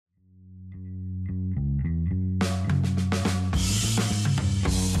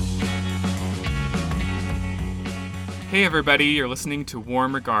Hey everybody, you're listening to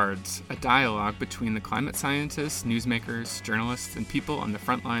Warm Regards, a dialogue between the climate scientists, newsmakers, journalists, and people on the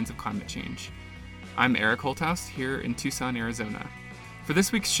front lines of climate change. I'm Eric Holthouse here in Tucson, Arizona. For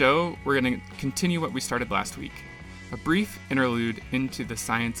this week's show, we're going to continue what we started last week, a brief interlude into the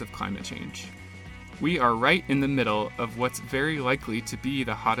science of climate change. We are right in the middle of what's very likely to be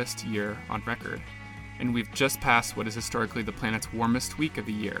the hottest year on record, and we've just passed what is historically the planet's warmest week of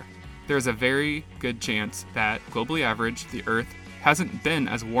the year. There's a very good chance that, globally averaged, the Earth hasn't been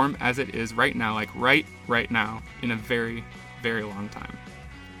as warm as it is right now, like right now, in a very, very long time.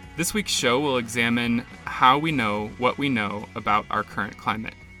 This week's show will examine how we know what we know about our current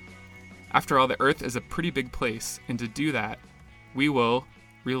climate. After all, the Earth is a pretty big place, and to do that, we will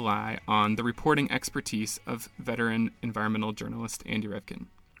rely on the reporting expertise of veteran environmental journalist Andy Revkin.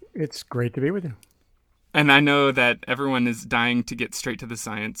 It's great to be with you. And I know that everyone is dying to get straight to the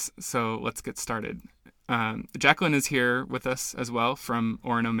science, so let's get started. Jacqueline is here with us as well from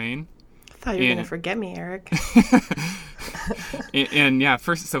Orono, Maine. I thought you were going to forget me, Eric. and yeah,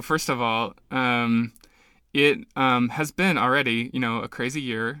 first of all, it has been already, a crazy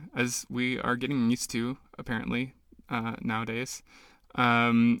year, as we are getting used to, apparently, nowadays.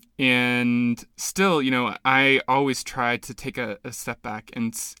 And still, I always try to take a step back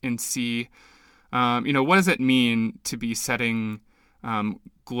and see, what does it mean to be setting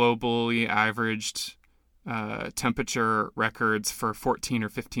globally averaged temperature records for 14 or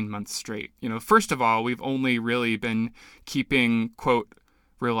 15 months straight? First of all, we've only really been keeping, quote,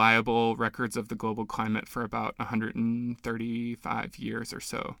 reliable records of the global climate for about 135 years or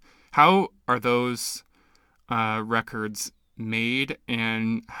so. How are those records made,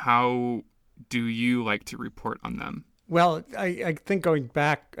 and how do you like to report on them? Well, I think going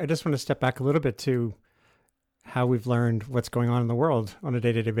back, I just want to step back a little bit to how we've learned what's going on in the world on a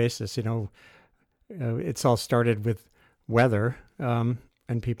day-to-day basis. It's all started with weather, and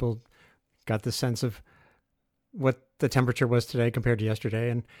people got the sense of what the temperature was today compared to yesterday,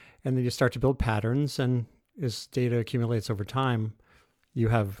 and then you start to build patterns, and as data accumulates over time, you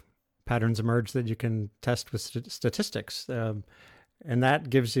have patterns emerge that you can test with statistics, and that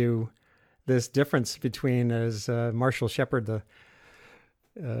gives you this difference between, as Marshall Shepard,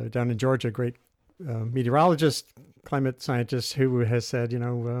 down in Georgia, great meteorologist, climate scientist, who has said,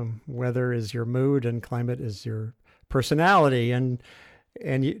 weather is your mood and climate is your personality, and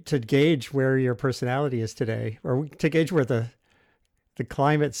to gauge where your personality is today, or to gauge where the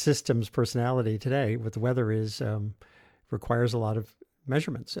climate system's personality today, what the weather is, requires a lot of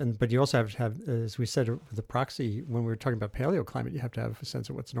measurements. But you also have to have, as we said, the proxy, when we were talking about paleoclimate, you have to have a sense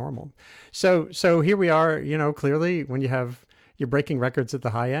of what's normal. So here we are, clearly when you're breaking records at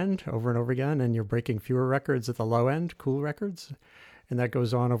the high end over and over again, and you're breaking fewer records at the low end, cool records, and that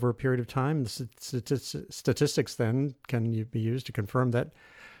goes on over a period of time. The statistics then can be used to confirm that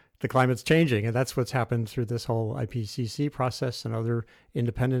the climate's changing, and that's what's happened through this whole IPCC process, and other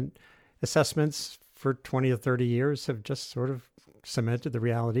independent assessments for 20 or 30 years have just sort of cemented the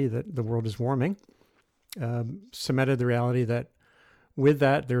reality that the world is warming, cemented the reality that with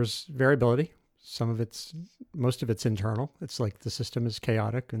that there's variability. Most of it's internal. It's like the system is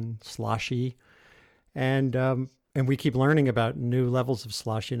chaotic and sloshy, and we keep learning about new levels of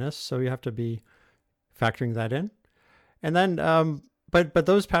sloshiness. So you have to be factoring that in, and then but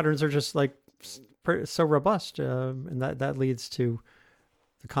those patterns are just like so robust, and that leads to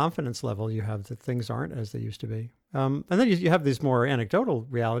the confidence level you have that things aren't as they used to be. And then you have these more anecdotal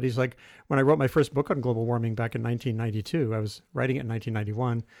realities. Like when I wrote my first book on global warming back in 1992, I was writing it in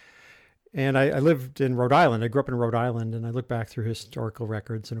 1991. And I lived in Rhode Island. I grew up in Rhode Island, and I look back through historical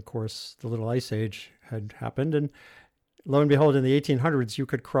records. And of course, the Little Ice Age had happened. And lo and behold, in the 1800s, you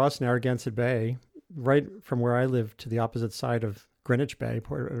could cross Narragansett Bay right from where I lived to the opposite side of Greenwich Bay.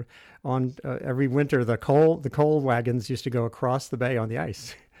 Every winter, the coal wagons used to go across the bay on the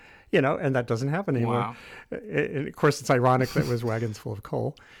ice. And that doesn't happen anymore. Wow. And of course, it's ironic that it was wagons full of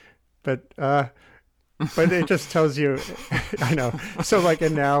coal, but it just tells you, I know. So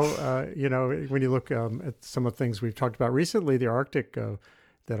and now, when you look at some of the things we've talked about recently, the Arctic,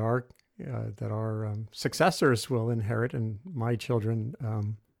 that our successors will inherit, and my children.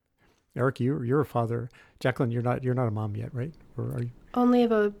 Eric, you're a father. Jacqueline, you're not a mom yet, right? Or are you? Only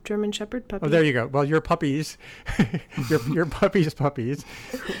of a German Shepherd puppy. Oh, there you go. Well, your puppies, your puppies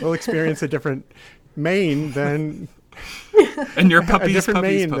will experience a different Maine than and your puppies, a different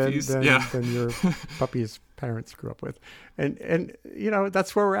puppies, Maine puppies. Than your puppy's parents grew up with, and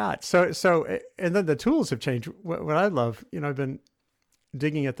that's where we're at. So and then the tools have changed. What I love, I've been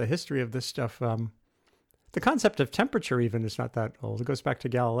digging at the history of this stuff. The concept of temperature even is not that old. It goes back to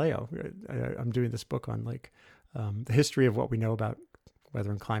Galileo. I'm doing this book on the history of what we know about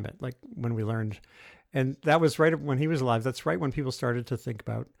weather and climate, like when we learned. And that was right when he was alive. That's right when people started to think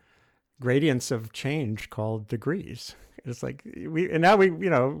about gradients of change called degrees. It's like now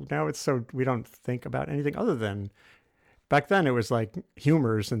it's so we don't think about anything other than, back then it was like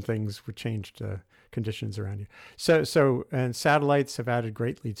humors and things would change conditions around you. And satellites have added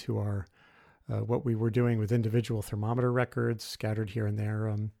greatly to our what we were doing with individual thermometer records scattered here and there.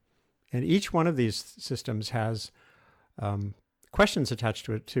 And each one of these systems has questions attached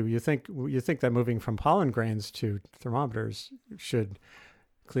to it too. You think that moving from pollen grains to thermometers should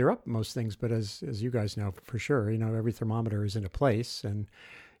clear up most things, but as you guys know for sure, every thermometer is in a place, and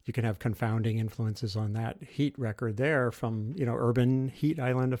you can have confounding influences on that heat record there from urban heat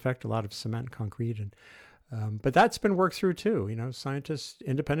island effect, a lot of cement, concrete, and but that's been worked through too. Scientists,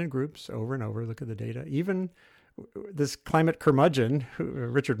 independent groups, over and over look at the data. Even this climate curmudgeon,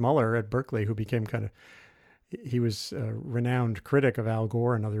 Richard Muller at Berkeley, who became he was a renowned critic of Al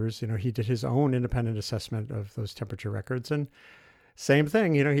Gore and others. He did his own independent assessment of those temperature records, and same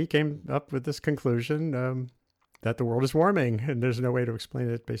thing. He came up with this conclusion that the world is warming, and there's no way to explain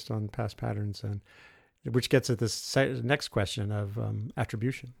it based on past patterns, and which gets at this next question of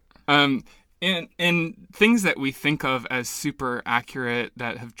attribution. And things that we think of as super accurate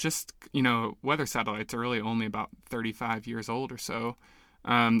that have just, weather satellites are really only about 35 years old or so.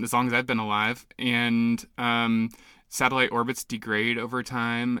 As long as I've been alive, and satellite orbits degrade over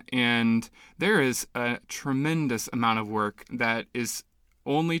time, and there is a tremendous amount of work that is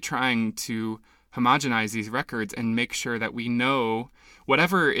only trying to homogenize these records and make sure that we know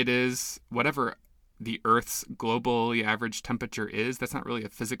whatever it is, whatever the Earth's globally average temperature is. That's not really a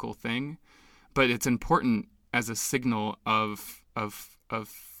physical thing, but it's important as a signal of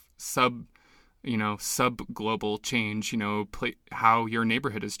sub-global change, how your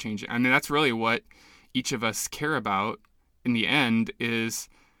neighborhood is changing. I mean, that's really what each of us care about in the end, is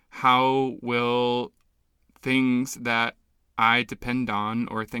how will things that I depend on,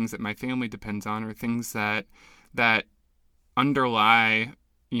 or things that my family depends on, or things that underlie,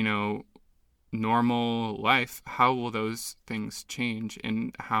 normal life, how will those things change,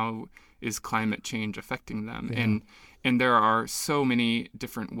 and how is climate change affecting them? Yeah. And there are so many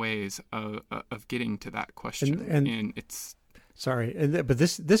different ways of getting to that question. And it's... Sorry, but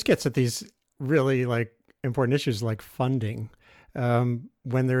this gets at these really important issues like funding,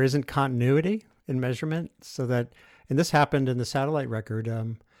 when there isn't continuity in measurement, so that, and this happened in the satellite record.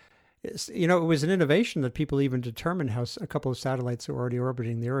 It was an innovation that people even determined how a couple of satellites that were already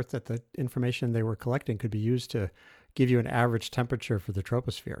orbiting the Earth, that the information they were collecting could be used to give you an average temperature for the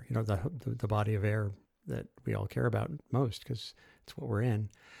troposphere, the body of air that we all care about most because it's what we're in.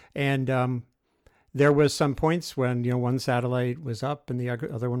 And there was some points when, one satellite was up and the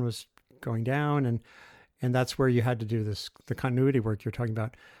other one was going down. And that's where you had to do the continuity work you're talking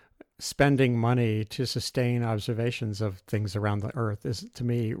about. Spending money to sustain observations of things around the Earth is, to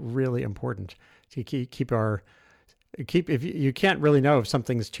me, really important to if you can't really know if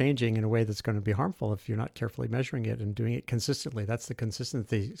something's changing in a way that's going to be harmful if you're not carefully measuring it and doing it consistently. That's the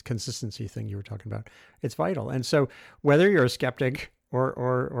consistency thing you were talking about. It's vital. And so whether you're a skeptic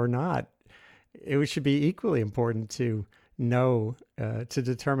or not, it should be equally important to know, to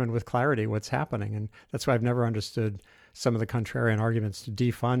determine with clarity what's happening. And that's why I've never understood some of the contrarian arguments to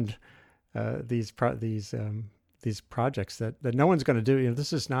defund these projects that no one's going to do.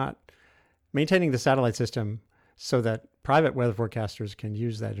 This is not maintaining the satellite system so that private weather forecasters can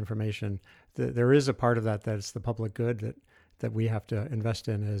use that information. There is a part of that it's the public good that we have to invest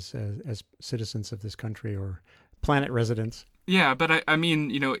in as citizens of this country or planet residents. Yeah, but I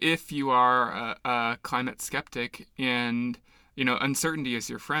mean, if you are a climate skeptic and, uncertainty is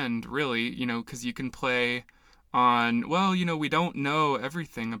your friend, really, because you can play on, we don't know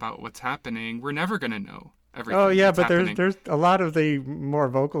everything about what's happening. We're never going to know everything. Oh, yeah, but there's a lot of the more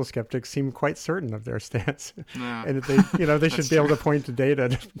vocal skeptics seem quite certain of their stance. Yeah. And they should be able to point to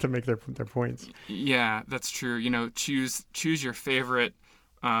data to make their points. Yeah, that's true. Choose your favorite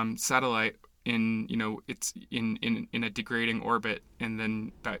satellite in it's in a degrading orbit, and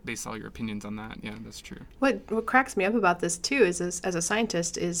then base all your opinions on that. Yeah, that's true. What cracks me up about this too is as a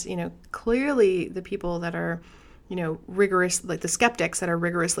scientist is clearly the people that are rigorous, like the skeptics that are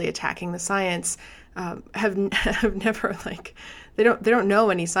rigorously attacking the science, have never they don't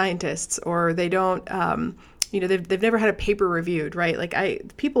know any scientists, or they don't they've never had a paper reviewed,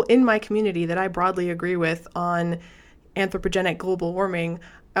 right? People in my community that I broadly agree with on anthropogenic global warming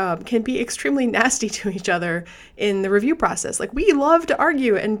can be extremely nasty to each other in the review process. We love to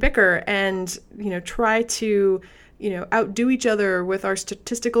argue and bicker and try to outdo each other with our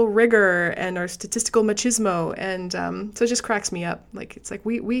statistical rigor and our statistical machismo. And so it just cracks me up. Like, it's like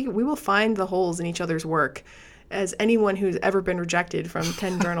we will find the holes in each other's work, as anyone who's ever been rejected from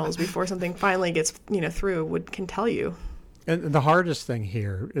 10 journals before something finally gets, through can tell you. And the hardest thing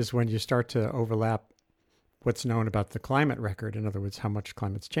here is when you start to overlap what's known about the climate record. In other words, how much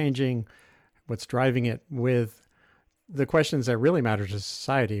climate's changing, what's driving it, with the questions that really matter to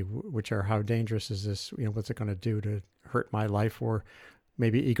society, which are how dangerous is this? What's it going to do to hurt my life or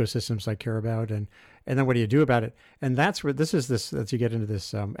maybe ecosystems I care about? And then what do you do about it? And that's where as you get into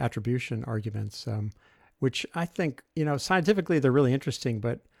this attribution arguments, which I think, scientifically they're really interesting,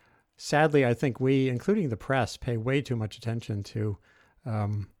 but sadly, I think we, including the press, pay way too much attention to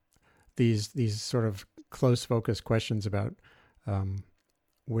these sort of close focus questions about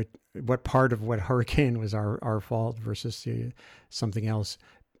what part of what hurricane was our fault versus something else.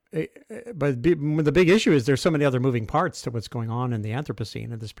 But the big issue is there's so many other moving parts to what's going on in the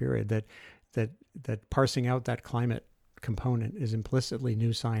Anthropocene at this period that parsing out that climate component is implicitly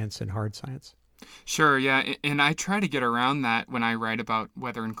new science and hard science. Sure, yeah. And I try to get around that when I write about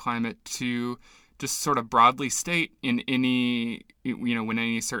weather and climate to just sort of broadly state in any, when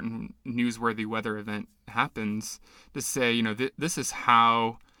any certain newsworthy weather event happens, to say, this is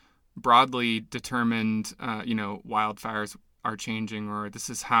how broadly determined, wildfires are changing, or this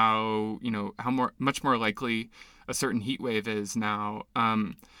is how, much more likely a certain heat wave is now.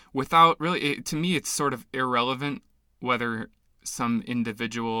 Without really, to me, it's sort of irrelevant whether some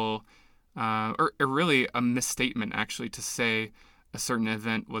individual or really a misstatement, actually, to say a certain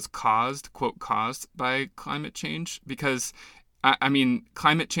event was caused, quote, caused by climate change. Because, I mean,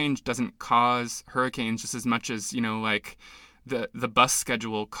 climate change doesn't cause hurricanes just as much as, like the bus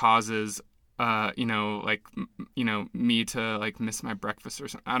schedule causes, me to like miss my breakfast or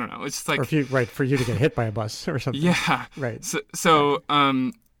something. I don't know. It's just like, or for you to get hit by a bus or something. Yeah. Right. So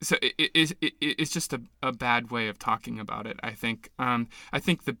it's just a bad way of talking about it, I think. I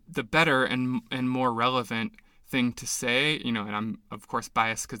think the better and more relevant thing to say, and I'm of course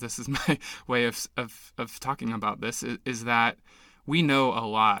biased because this is my way of talking about this, is that we know a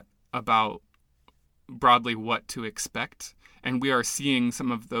lot about broadly what to expect, and we are seeing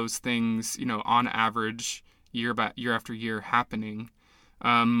some of those things, on average, year after year happening.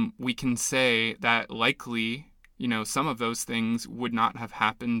 We can say that likely, some of those things would not have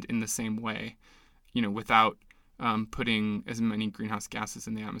happened in the same way, without putting as many greenhouse gases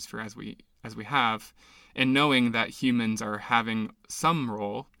in the atmosphere as we have, and knowing that humans are having some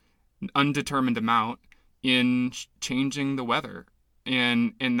role, undetermined amount, in changing the weather,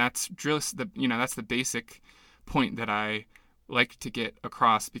 and that's just that's the basic point that I like to get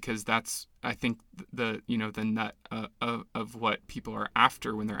across, because that's, I think, the nut of what people are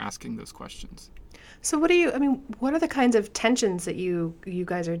after when they're asking those questions. So what are the kinds of tensions that you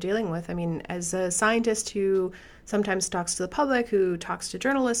guys are dealing with? I mean, as a scientist who sometimes talks to the public, who talks to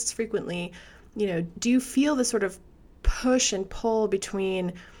journalists frequently, do you feel the sort of push and pull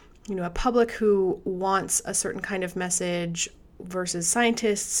between, a public who wants a certain kind of message versus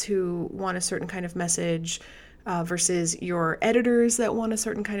scientists who want a certain kind of message, versus your editors that want a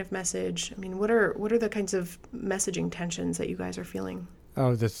certain kind of message? I mean, what are the kinds of messaging tensions that you guys are feeling?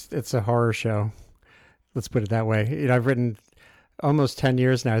 Oh, it's a horror show. Let's put it that way. I've written almost 10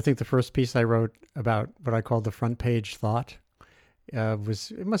 years now. I think the first piece I wrote about what I call the front page thought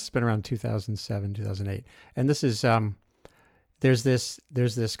it must have been around 2007, 2008. And this is, there's this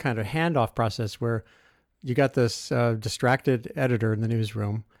kind of handoff process where you got this distracted editor in the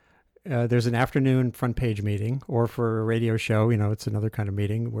newsroom. There's an afternoon front page meeting, or for a radio show, it's another kind of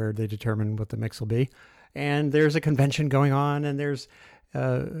meeting where they determine what the mix will be. And there's a convention going on, and there's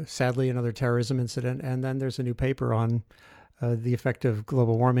sadly another terrorism incident, and then there's a new paper on the effect of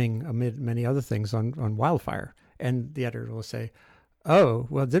global warming amid many other things on wildfire. And the editor will say, "Oh,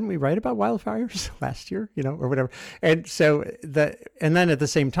 well, didn't we write about wildfires last year?" Or whatever. And so and then at the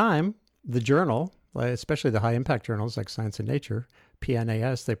same time, the journal, especially the high impact journals like Science and Nature,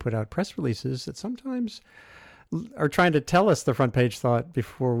 PNAS, they put out press releases that sometimes are trying to tell us the front page thought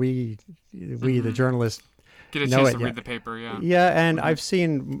before we the journalists, get a chance to read the paper. Yeah. And I've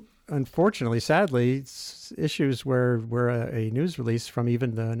seen, unfortunately, sadly, issues where a news release from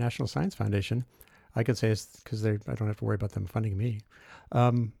even the National Science Foundation, I can say it's because I don't have to worry about them funding me,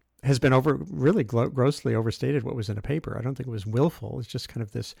 has been really grossly overstated what was in a paper. I don't think it was willful. It's just kind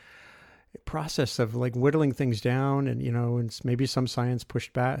of this process of like whittling things down, and and maybe some scientists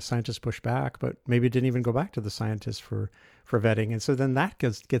pushed back, but maybe it didn't even go back to the scientists for vetting. And so then that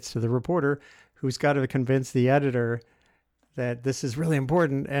gets to the reporter, who's got to convince the editor that this is really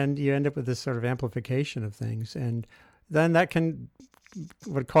important, and you end up with this sort of amplification of things, and then that can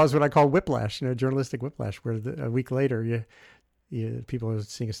cause what I call whiplash, journalistic whiplash, where a week later people are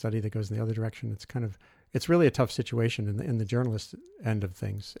seeing a study that goes in the other direction. It's really a tough situation in the journalist end of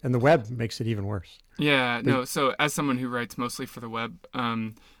things, and the web makes it even worse. Yeah, no. So as someone who writes mostly for the web,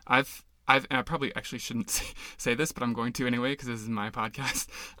 I probably actually shouldn't say this, but I'm going to anyway because this is my podcast.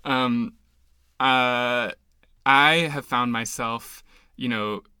 I have found myself,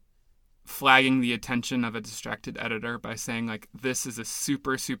 flagging the attention of a distracted editor by saying, like, this is a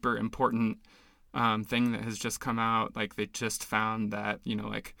super, super important thing that has just come out. Like, they just found that,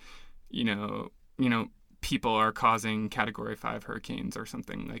 people are causing Category 5 hurricanes or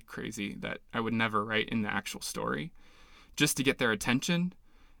something like crazy that I would never write in the actual story, just to get their attention,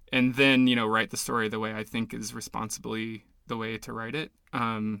 and then, write the story the way I think is responsibly the way to write it.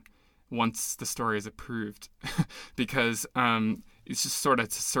 Once the story is approved, because it's just sort of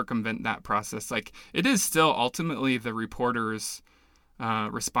to circumvent that process. Like, it is still ultimately the reporter's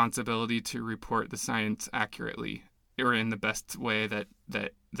responsibility to report the science accurately, or in the best way that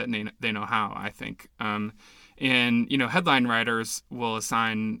they know how, I think. And headline writers will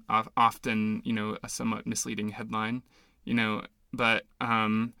assign often a somewhat misleading headline, but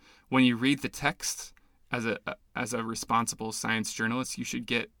when you read the text as a responsible science journalist, you should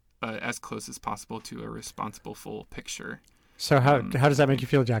get as close as possible to a responsible full picture. So how does that make you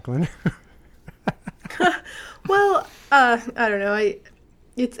feel, Jacqueline? Well, I don't know.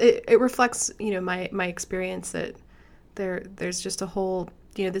 It reflects my experience that there's just a whole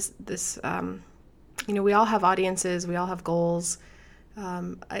this we all have audiences, we all have goals.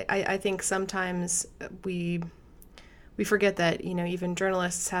 I think sometimes we forget that even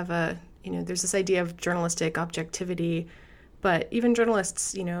journalists have there's this idea of journalistic objectivity. But even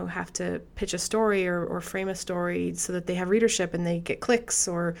journalists, have to pitch a story or frame a story so that they have readership and they get clicks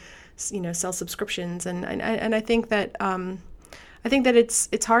or, sell subscriptions. And I think that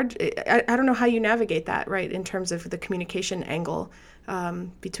it's hard. I don't know how you navigate that, right, in terms of the communication angle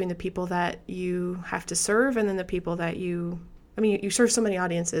between the people that you have to serve and then the people that you serve so many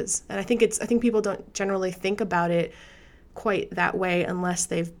audiences. And I think people don't generally think about it quite that way unless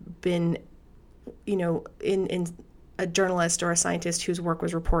they've been, in a journalist or a scientist whose work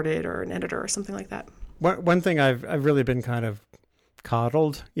was reported, or an editor or something like that. One thing I've really been kind of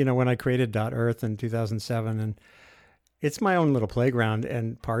coddled, when I created .Earth in 2007, and it's my own little playground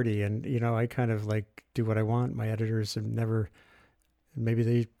and party, and I kind of like do what I want. My editors have never, maybe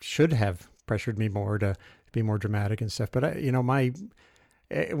they should have pressured me more to be more dramatic and stuff. But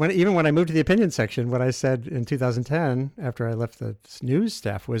when I moved to the opinion section, what I said in 2010 after I left the news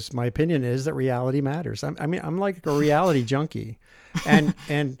staff was, my opinion is that reality matters. I'm like a reality junkie, and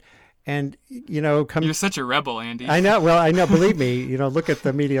You're such a rebel, Andy. I know. Well, I know. Believe me, look at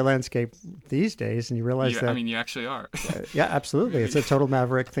the media landscape these days, and you realize that. You actually are. Yeah, absolutely. It's a total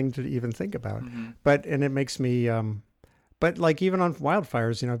maverick thing to even think about. Mm-hmm. And it makes me. But like even on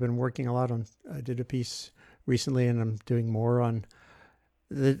wildfires, I've been working a lot on. I did a piece recently, and I'm doing more on.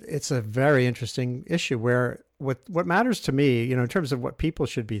 It's a very interesting issue where what matters to me, in terms of what people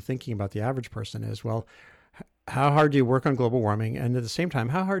should be thinking about the average person is, well, how hard do you work on global warming? And at the same time,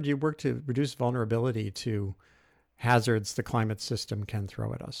 how hard do you work to reduce vulnerability to hazards the climate system can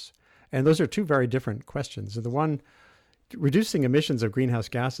throw at us? And those are two very different questions. And the one, reducing emissions of greenhouse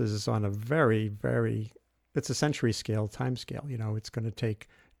gases is on a very, very, it's a century scale, time scale. It's going to take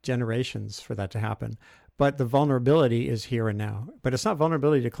generations for that to happen. But the vulnerability is here and now. But it's not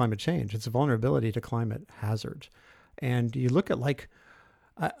vulnerability to climate change. It's a vulnerability to climate hazard. And you look at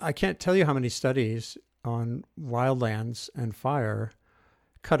I can't tell you how many studies on wildlands and fire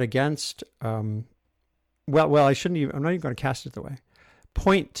cut against, I shouldn't even, I'm not even going to cast it the way.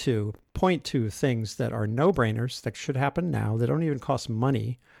 Point to things that are no-brainers that should happen now, that don't even cost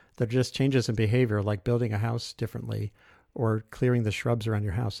money, that are just changes in behavior, like building a house differently or clearing the shrubs around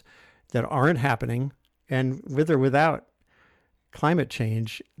your house, that aren't happening. And with or without climate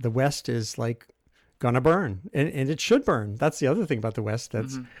change, the West is like going to burn, and it should burn. That's the other thing about the West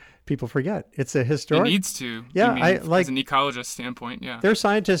that's people forget. It's a historic. It needs to. Yeah, as an ecologist standpoint. Yeah, there are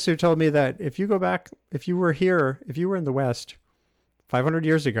scientists who told me that if you go back, if you were in the West 500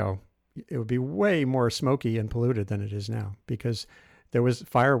 years ago, it would be way more smoky and polluted than it is now, because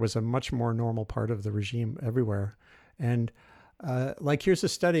fire was a much more normal part of the regime everywhere. And here's a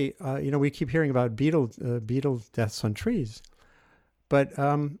study, we keep hearing about beetle deaths on trees, but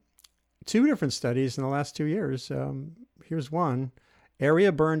two different studies in the last 2 years. Here's one.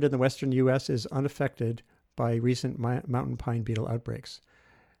 Area burned in the western U.S. is unaffected by recent mountain pine beetle outbreaks.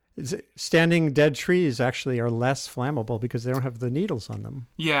 Standing dead trees actually are less flammable because they don't have the needles on them.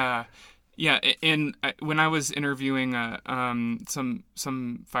 Yeah. And when I was interviewing some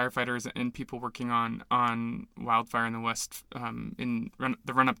firefighters and people working on wildfire in the West the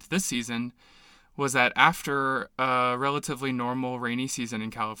run up to this season, was that after a relatively normal rainy season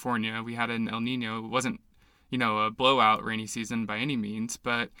in California, we had an El Nino. It wasn't, a blowout rainy season by any means,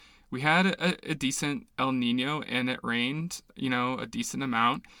 but we had a decent El Nino, and it rained, a decent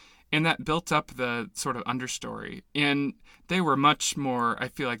amount, and that built up the sort of understory. And they were I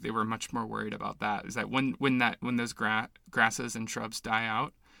feel like they were much more worried about that. Is that when those grasses and shrubs die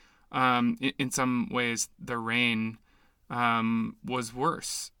out, in some ways the rain was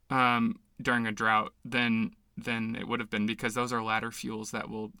worse during a drought than it would have been, because those are ladder fuels that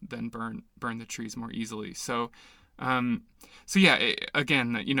will then burn the trees more easily. So yeah,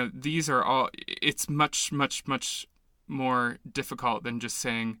 again, these are all, it's much, much, much more difficult than just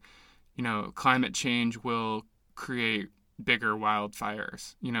saying, climate change will create bigger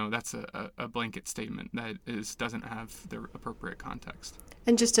wildfires. That's a blanket statement that doesn't have the appropriate context.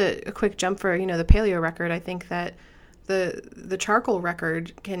 And just a quick jump for, the paleo record, I think that the charcoal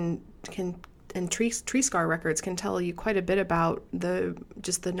record can and tree scar records can tell you quite a bit about the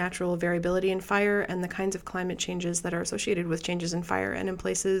natural variability in fire and the kinds of climate changes that are associated with changes in fire. And in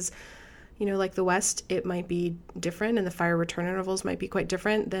places, like the West, it might be different, and the fire return intervals might be quite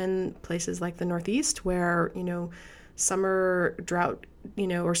different than places like the Northeast, where, summer drought,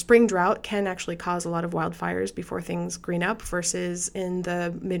 or spring drought can actually cause a lot of wildfires before things green up, versus in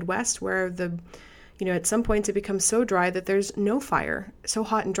the Midwest, where at some points it becomes so dry that there's no fire, so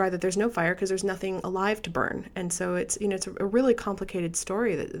hot and dry that there's no fire because there's nothing alive to burn. And so it's, it's a really complicated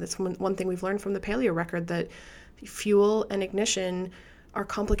story. That's one thing we've learned from the paleo record, that fuel and ignition are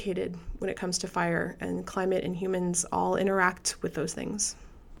complicated when it comes to fire, and climate and humans all interact with those things.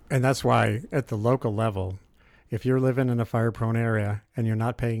 And that's why at the local level, if you're living in a fire-prone area and you're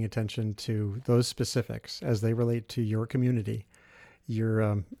not paying attention to those specifics as they relate to your community, you're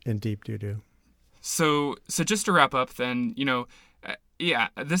in deep doo-doo. So just to wrap up then, yeah,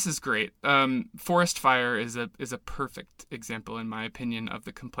 this is great. Forest fire is a perfect example, in my opinion, of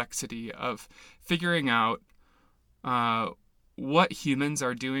the complexity of figuring out what humans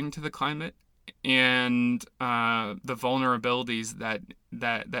are doing to the climate and the vulnerabilities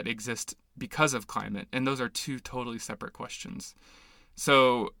that exist because of climate. And those are two totally separate questions.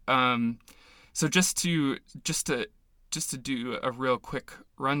 So just to do a real quick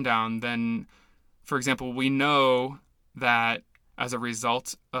rundown, then, for example, we know that as a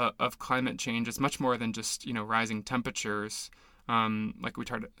result of climate change, it's much more than just, rising temperatures, like we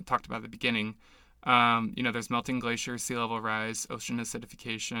talked about at the beginning. There's melting glaciers, sea level rise, ocean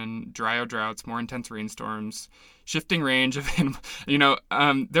acidification, drier droughts, more intense rainstorms, shifting range of,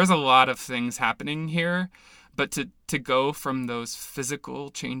 there's a lot of things happening here. But to go from those physical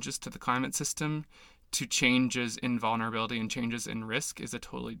changes to the climate system to changes in vulnerability and changes in risk is a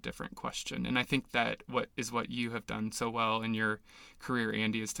totally different question. And I think that what you have done so well in your career,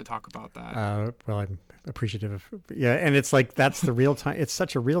 Andy, is to talk about that. Well, I'm appreciative of, and it's like, that's the real time. It's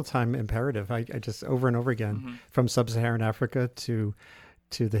such a real time imperative. I just over and over again, from sub-Saharan Africa to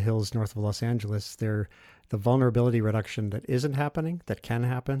the hills north of Los Angeles, the vulnerability reduction that isn't happening, that can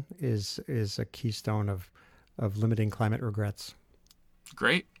happen, is a keystone of limiting climate regrets.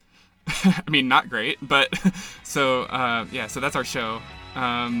 Great. I mean, not great, but so that's our show.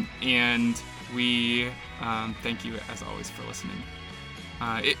 And we thank you, as always, for listening.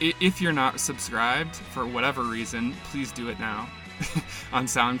 If you're not subscribed for whatever reason, please do it now on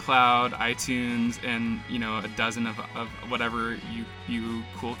SoundCloud, iTunes, and, a dozen of whatever you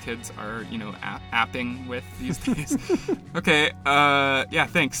cool kids are, apping with these days. Okay.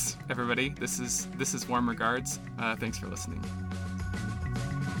 Thanks, everybody. This is Warm Regards. Thanks for listening.